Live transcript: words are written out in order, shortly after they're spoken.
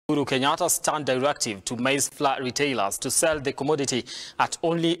Uhuru Kenyatta stern directive to maize flour retailers to sell the commodity at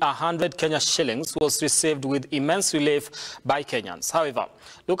only 100 Kenya shillings was received with immense relief by Kenyans. However,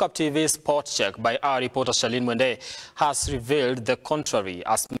 Look Up TV's spot check by our reporter Shalin Mwende has revealed the contrary,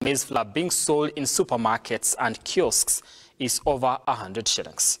 as maize flour being sold in supermarkets and kiosks is over 100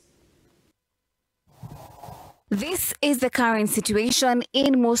 shillings. This is the current situation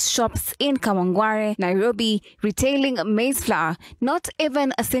in most shops in Kawangware, Nairobi, retailing maize flour, not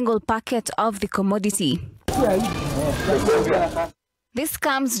even a single packet of the commodity. This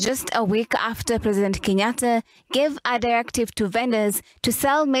comes just a week after President Kenyatta gave a directive to vendors to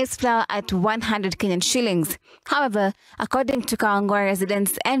sell maize flour at 100 Kenyan shillings. However, according to Kawangware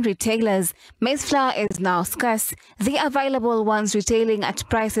residents and retailers, maize flour is now scarce, the available ones retailing at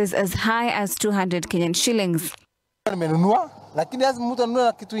prices as high as 200 Kenyan shillings. Nimenunua, lakini lazima mtu anunue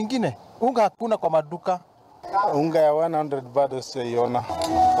na kitu kingine. Unga hakuna kwa maduka. Unga ya 100 bado sijaiona.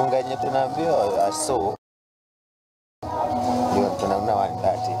 Unga yenye tunaambiwa so ndio tunaona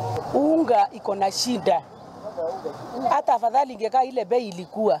 130. Unga iko na shida. Hata afadhali ingekaa ile bei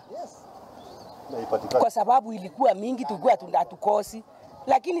ilikuwa. Kwa sababu ilikuwa mingi tulikuwa hatukosi.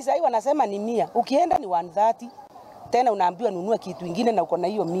 Lakini sasa wanasema ni 100. Ukienda ni 130. Tena unaambiwa nunua kitu kingine na uko na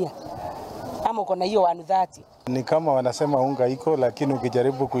hiyo 100. Ama uko na hiyo 130. Ni kama wanasema unga iko, lakini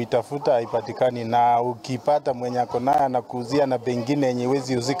ukijaribu kuitafuta haipatikani, na ukipata mwenye ako naye anakuuzia na pengine yenye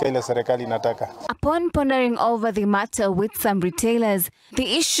wezi uzika ile serikali inataka. Upon pondering over the matter with some retailers,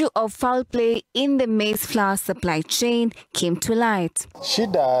 the issue of foul play in the maize flour supply chain came to light.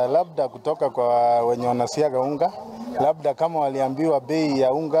 Shida labda kutoka kwa wenye wanasiaga unga, labda kama waliambiwa bei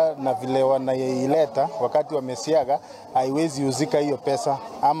ya unga na vile wanaileta wakati wamesiaga haiwezi uzika hiyo pesa,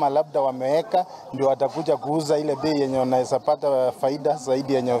 ama labda wameweka ndio watakuja kuuza ile bei yenye wanaweza pata faida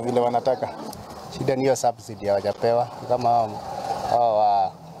zaidi yenye vile wanataka. Shida ni hiyo subsidy hawajapewa, kama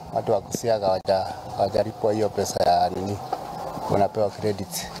watu wa kusiaga hawajalipwa hiyo pesa ya nini, wanapewa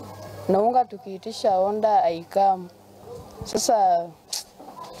credit. Na unga tukiitisha onda haikam. Sasa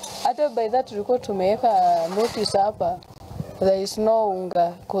hata by that tulikuwa tumeweka notice hapa, there is no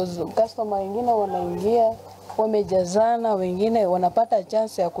unga, cause customer wengine wanaingia wamejazana, wengine wanapata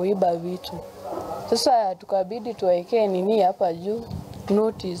chance ya kuiba vitu. Sasa tukabidi tuwekee nini hapa juu,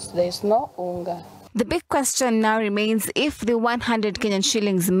 notice there is no unga. The big question now remains if the 100 Kenyan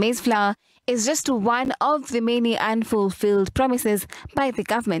shillings maize flour is just one of the many unfulfilled promises by the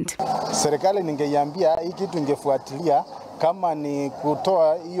government. Serikali ningeiambia hii kitu ingefuatilia, kama ni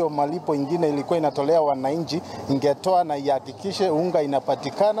kutoa hiyo malipo ingine ilikuwa inatolea wananchi, ingetoa na ihakikishe unga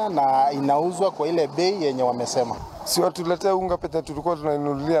inapatikana na inauzwa kwa ile bei yenye wamesema. Si watuletee unga pete tulikuwa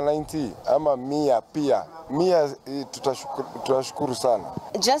tunainunulia 90 ama 100 pia. 100 tutashukuru sana.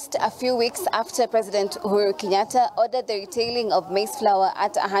 Just a few weeks after President Uhuru Kenyatta ordered the retailing of maize flour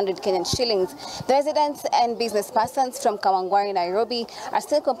at 100 Kenyan shillings, the residents and business persons from Kawangware, Nairobi are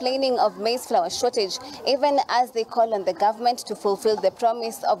still complaining of maize flour shortage, even as they call on the government to fulfill the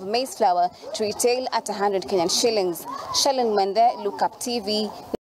promise of maize flour to retail at 100 Kenyan shillings. Shalin Mwende, Look Up TV.